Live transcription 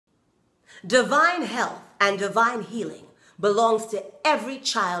Divine health and divine healing belongs to every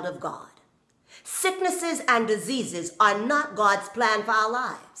child of God. Sicknesses and diseases are not God's plan for our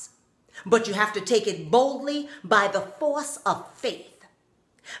lives, but you have to take it boldly by the force of faith.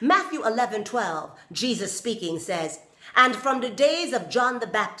 Matthew 11:12, Jesus speaking says, "And from the days of John the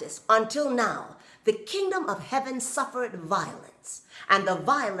Baptist until now, the kingdom of heaven suffered violence, and the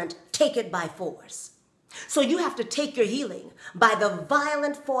violent take it by force." So you have to take your healing by the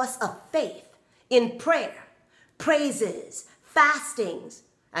violent force of faith in prayer, praises, fastings,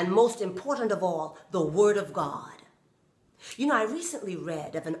 and most important of all, the Word of God. You know, I recently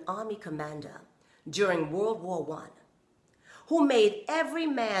read of an army commander during World War I who made every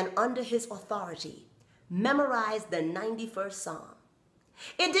man under his authority memorize the 91st Psalm.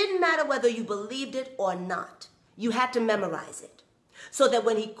 It didn't matter whether you believed it or not. You had to memorize it so that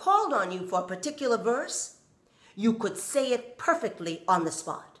when he called on you for a particular verse, you could say it perfectly on the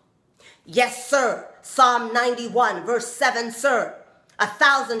spot. "Yes, sir, Psalm 91, verse 7, sir.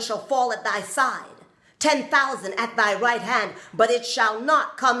 1,000 shall fall at thy side, 10,000 at thy right hand, but it shall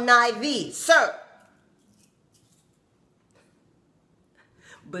not come nigh thee, sir."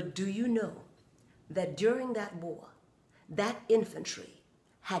 But do you know that during that war, that infantry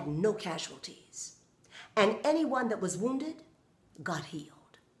had no casualties, and anyone that was wounded got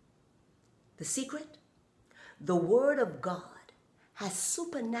healed? The secret? The Word of God has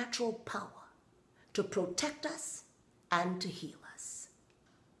supernatural power to protect us and to heal us.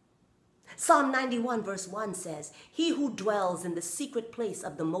 Psalm 91 verse 1 says, "He who dwells in the secret place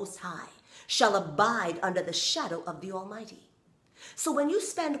of the Most High shall abide under the shadow of the Almighty." So when you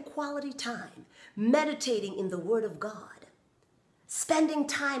spend quality time meditating in the Word of God, spending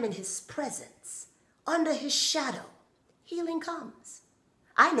time in His presence, under His shadow, healing comes.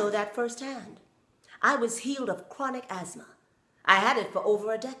 I know that firsthand. I was healed of chronic asthma. I had it for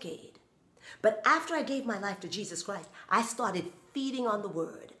over a decade. But after I gave my life to Jesus Christ, I started feeding on the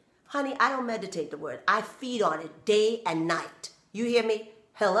Word. Honey, I don't meditate the Word. I feed on it day and night. You hear me?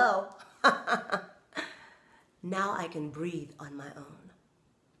 Hello? Now I can breathe on my own.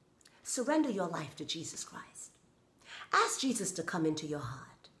 Surrender your life to Jesus Christ. Ask Jesus to come into your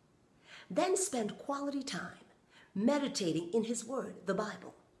heart. Then spend quality time meditating in His Word, the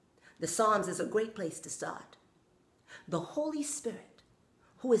Bible. The Psalms is a great place to start. The Holy Spirit,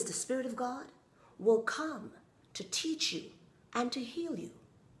 who is the Spirit of God, will come to teach you and to heal you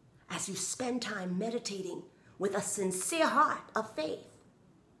as you spend time meditating with a sincere heart of faith.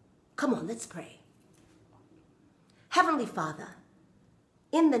 Come on, let's pray. Heavenly Father,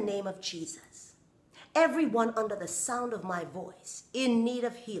 in the name of Jesus, everyone under the sound of my voice in need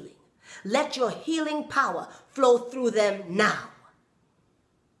of healing, let your healing power flow through them now.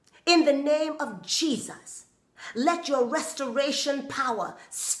 In the name of Jesus, let your restoration power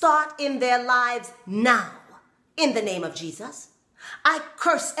start in their lives now. In the name of Jesus, I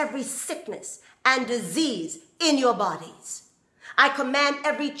curse every sickness and disease in your bodies. I command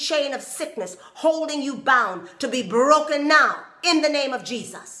every chain of sickness holding you bound to be broken now in the name of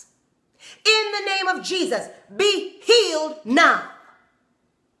Jesus. In the name of Jesus, be healed now.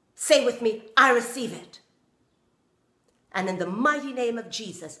 Say with me, I receive it. And in the mighty name of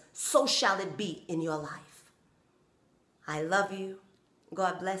Jesus, so shall it be in your life. I love you.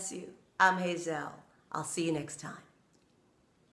 God bless you. I'm Hazel. I'll see you next time.